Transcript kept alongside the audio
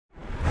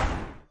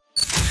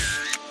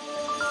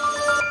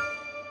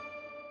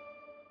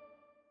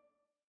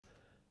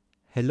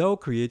Hello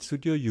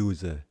CreateStudio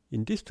user.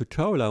 In this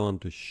tutorial I want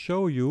to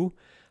show you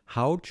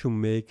how to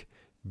make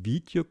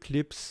video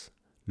clips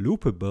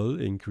loopable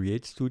in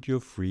CreateStudio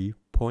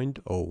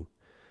 3.0.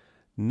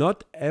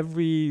 Not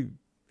every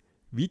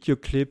video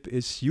clip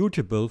is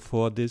suitable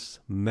for this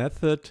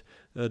method.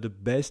 The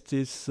best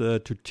is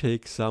to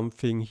take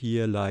something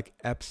here like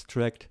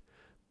abstract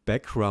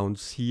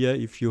backgrounds here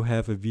if you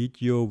have a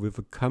video with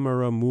a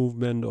camera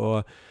movement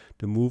or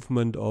the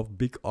movement of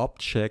big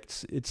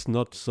objects. It's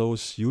not so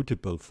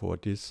suitable for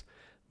this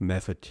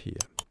method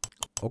here.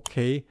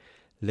 Okay,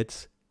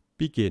 let's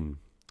begin.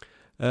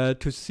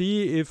 To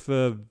see if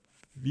a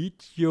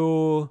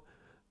video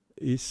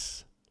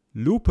is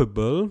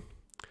loopable,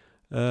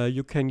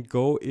 you can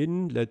go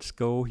in. Let's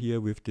go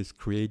here with this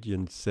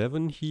gradient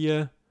 7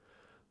 here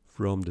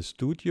from the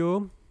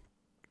studio,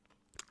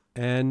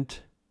 and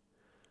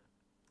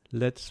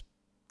let's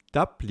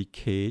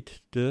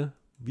duplicate the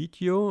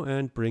video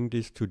and bring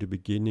this to the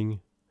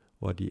beginning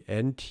or the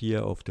end here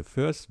of the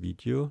first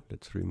video.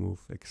 Let's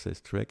remove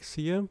excess tracks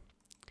here.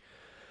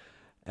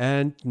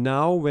 And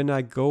now when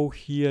I go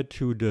here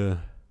to the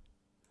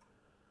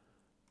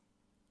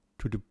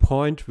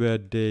point where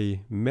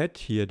they met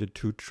here, the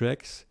two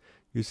tracks,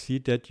 you see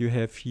that you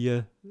have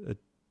here,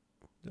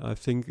 I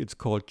think it's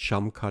called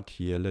jump cut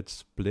here.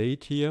 Let's play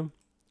it here.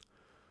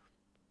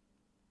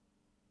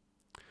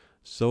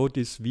 So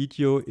this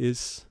video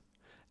is,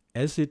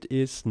 as it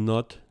is,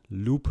 not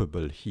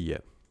loopable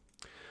here.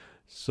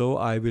 So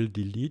I will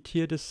delete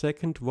here the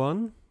second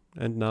one,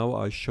 and now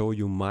I'll show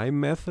you my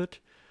method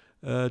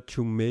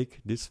to make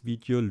this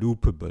video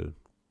loopable.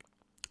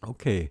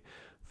 Okay,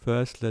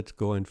 first let's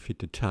go and fit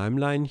the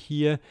timeline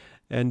here,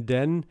 and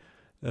then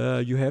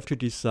you have to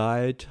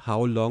decide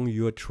how long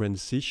your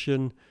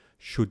transition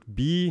should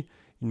be.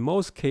 In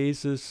most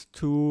cases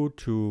 2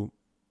 to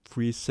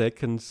 3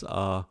 seconds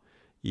are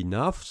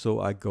enough, so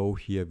I go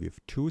here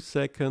with 2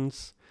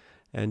 seconds,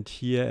 and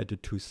here at the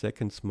 2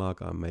 seconds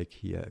mark I make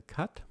here a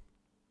cut.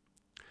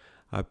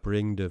 I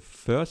bring the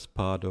first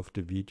part of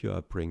the video,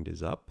 I bring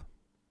this up.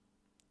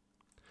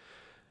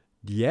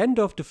 The end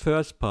of the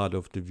first part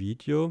of the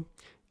video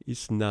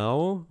is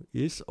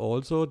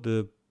also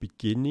the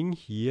beginning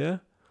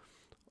here,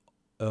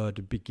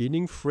 the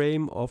beginning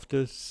frame of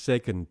the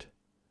second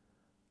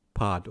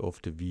part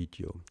of the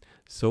video.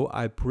 So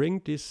I bring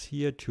this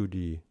here to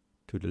the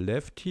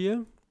left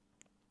here,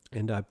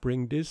 and I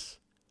bring this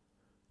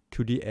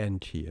to the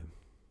end here.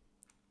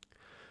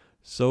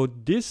 So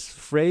this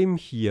frame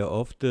here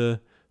of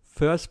the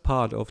first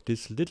part of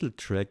this little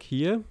track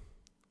here,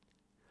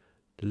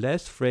 the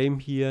last frame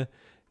here,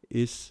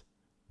 is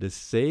the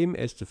same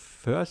as the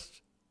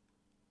first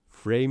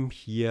frame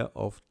here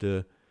of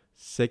the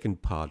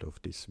second part of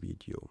this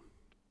video.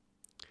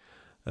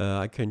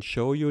 I can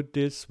show you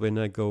this when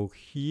I go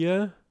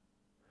here.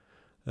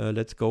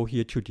 Let's go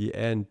here to the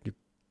end. You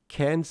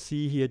can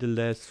see here the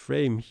last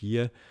frame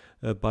here,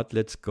 but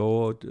let's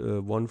go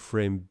one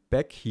frame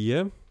back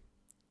here.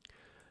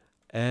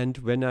 And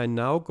when I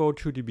now go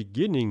to the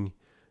beginning,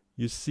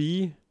 you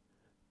see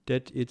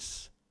that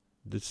it's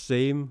the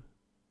same,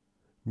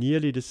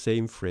 nearly the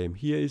same frame.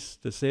 Here is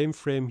the same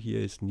frame,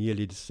 here is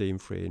nearly the same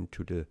frame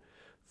to the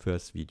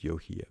first video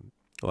here,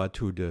 or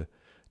to the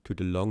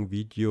long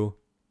video,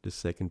 the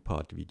second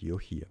part video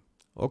here.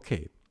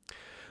 Okay,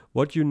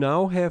 what you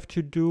now have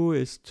to do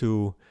is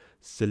to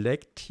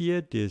select here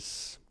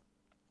this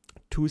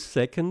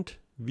 2-second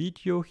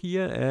video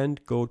here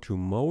and go to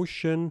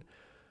motion,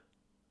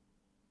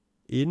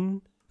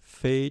 in,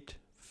 fade,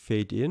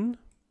 fade in.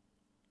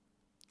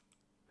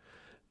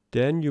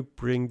 Then you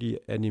bring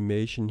the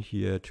animation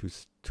here to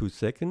 2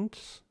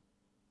 seconds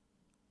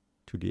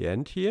to the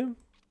end here.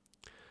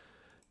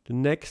 The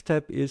next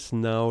step is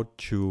now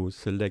to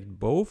select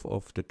both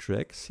of the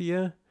tracks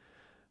here,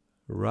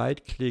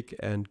 right click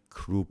and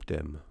group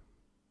them.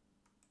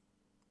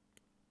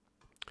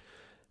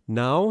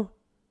 Now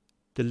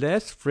the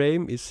last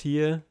frame is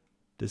here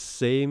the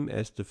same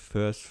as the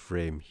first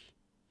frame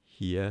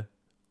here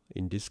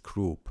in this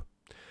group.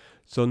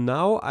 So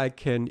now I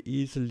can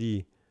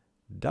easily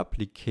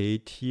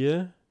duplicate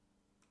here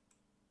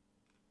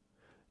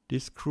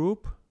this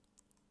group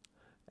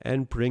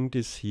and bring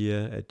this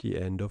here at the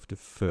end of the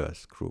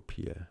first group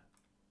here.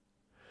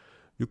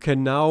 You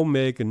can now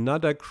make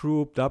another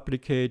group,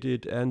 duplicate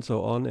it, and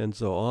so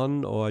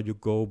on, or you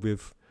go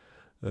with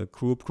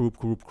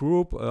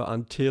group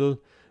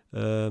until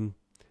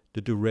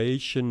the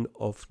duration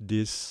of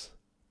these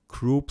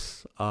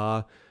groups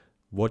are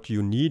what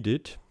you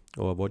needed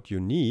or what you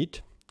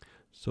need.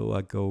 So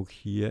I go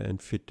here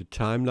and fit the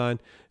timeline.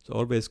 It's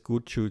always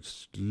good to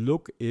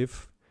look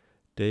if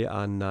they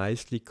are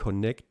nicely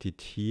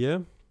connected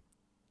here.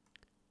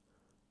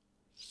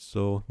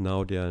 So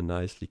now they are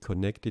nicely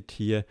connected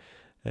here,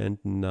 and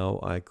now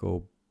I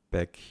go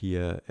back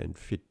here and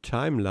fit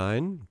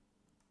timeline.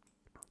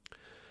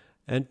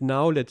 And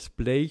now let's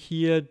play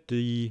here.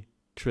 The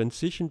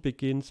transition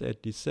begins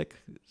at the 6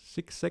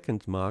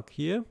 second mark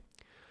here.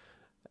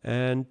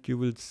 And you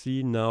will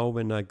see now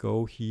when I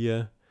go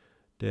here,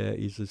 there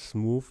is a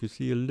smooth, you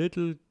see a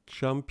little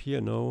jump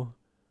here, no,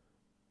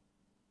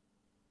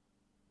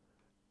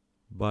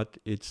 but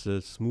it's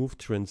a smooth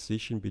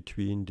transition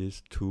between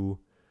these two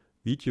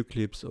video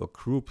clips or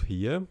group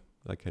here.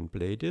 I can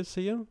play this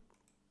here.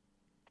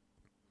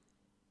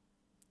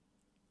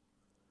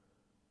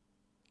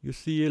 You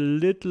see a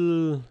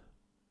little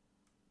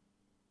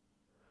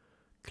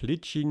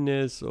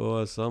glitchiness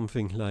or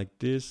something like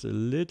this, a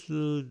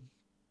little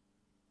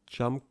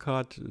jump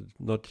cut,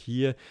 not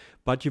here,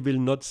 but you will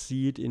not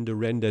see it in the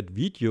rendered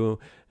video,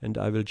 and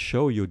I will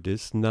show you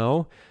this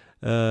now.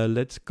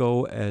 Let's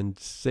go and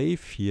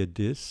save here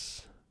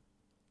this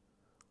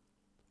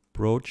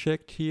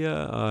project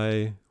here.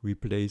 I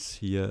replace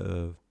here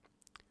a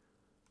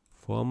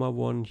former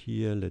one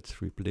here.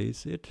 Let's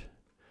replace it.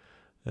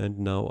 And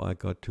now I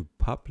got to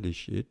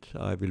publish it.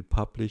 I will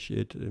publish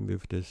it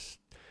with this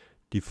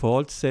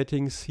default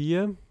settings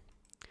here.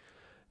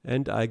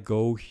 And I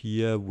go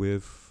here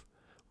with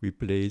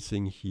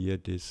replacing here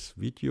this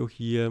video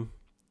here.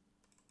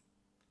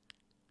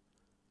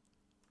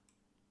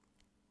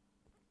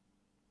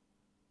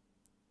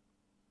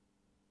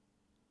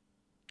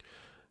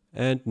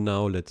 And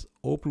now let's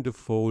open the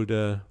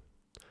folder,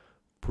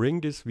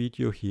 bring this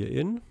video here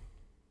in,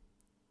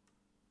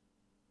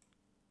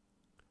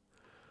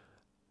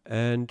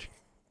 and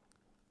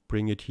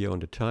bring it here on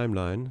the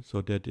timeline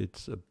so that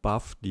it's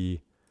above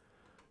these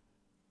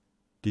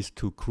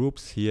two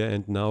groups here.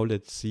 And now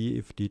let's see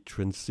if the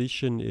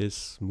transition is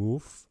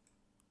smooth.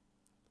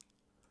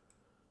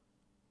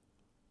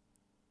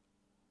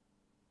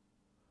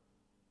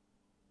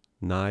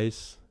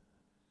 Nice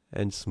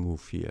and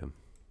smooth here.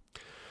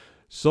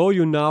 So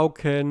you now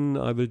can,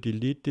 I will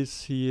delete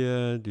this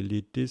here,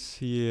 delete this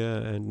here,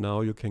 and now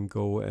you can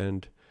go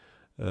and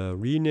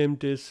rename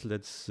this.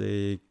 Let's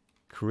say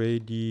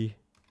gradient,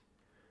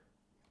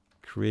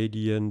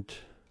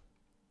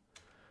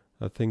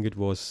 I think it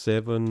was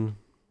 7.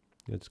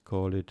 Let's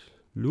call it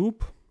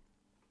loop.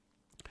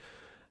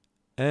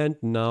 And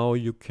now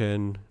you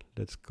can,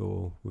 let's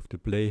go with the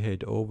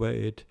playhead over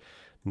it.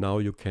 Now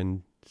you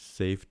can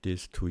save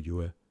this to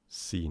your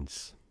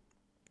scenes.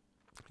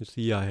 You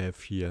see I have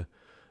here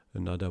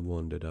another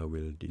one that I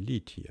will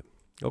delete here.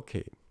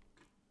 Okay.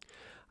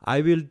 I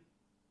will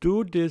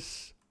do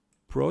this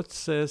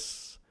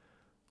process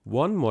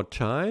one more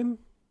time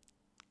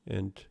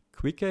and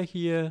quicker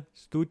here.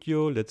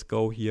 Studio, let's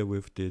go here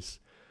with this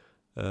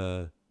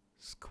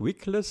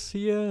squigglers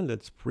here.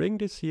 Let's bring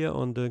this here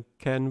on the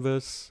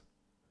canvas.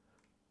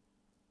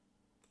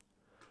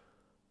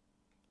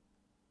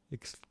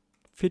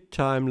 Fit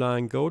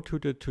timeline, go to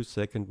the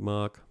 2-second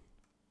mark.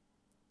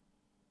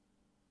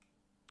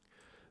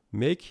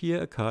 Make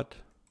here a cut.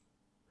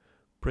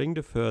 Bring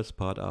the first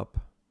part up.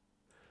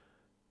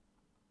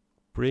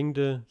 Bring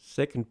the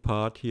second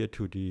part here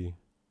to the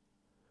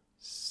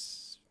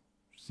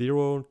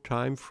 0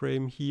 time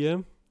frame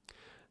here.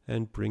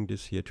 And bring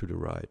this here to the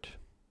right.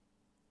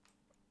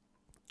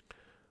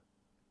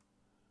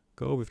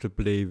 Go with the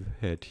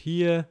playhead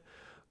here.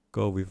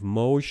 Go with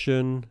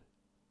motion,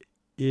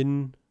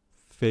 in,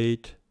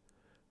 fade,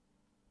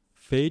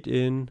 fade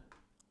in.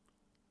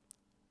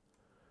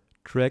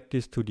 Drag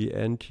this to the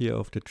end here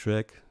of the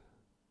track.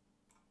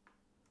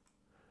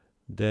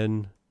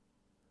 Then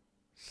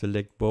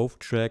select both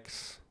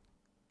tracks.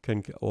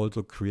 Can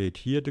also create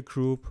here the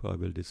group. I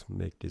will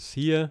make this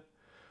here.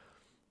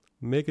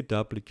 Make a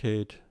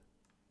duplicate.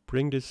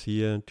 Bring this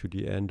here to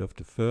the end of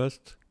the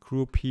first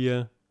group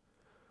here.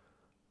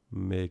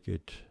 Make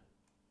it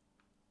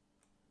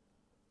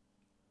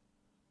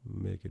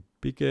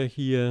bigger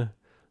here.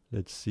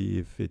 Let's see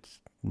if it's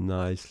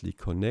nicely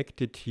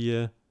connected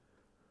here.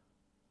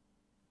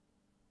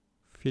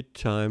 Fit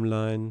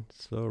timeline,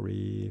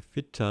 sorry,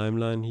 fit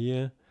timeline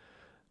here.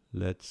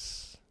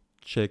 Let's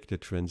check the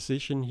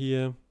transition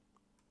here.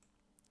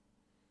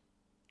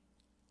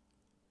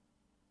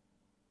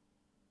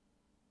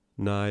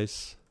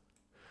 Nice.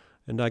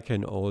 And I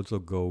can also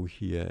go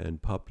here and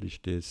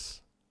publish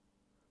this.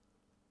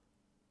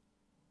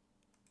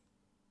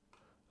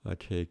 I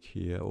take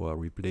here or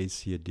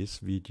replace here this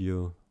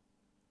video.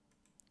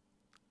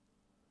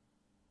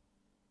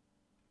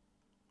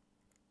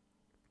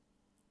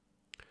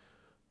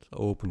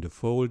 Open the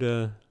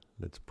folder.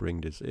 Let's bring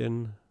this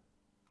in.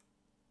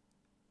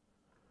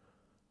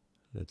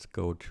 Let's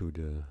go to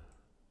the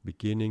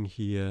beginning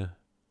here.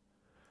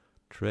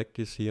 Drag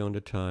this here on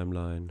the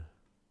timeline.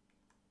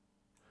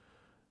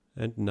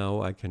 And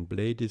now I can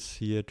play this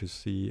here to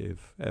see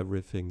if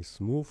everything's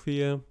smooth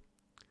here.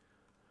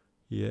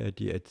 Here at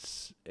the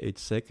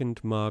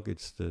 8-second mark,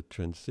 it's the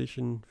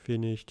transition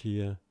finished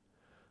here.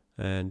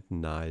 And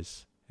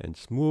nice and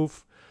smooth.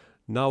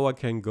 Now I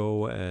can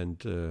go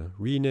and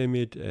rename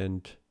it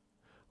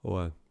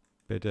or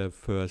better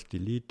first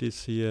delete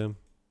this here.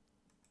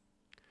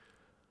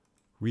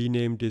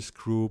 Rename this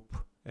group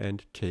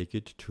and take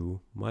it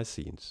to my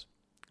scenes.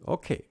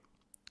 Okay.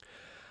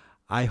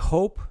 I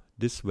hope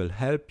this will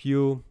help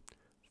you.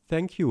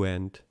 Thank you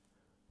and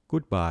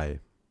goodbye.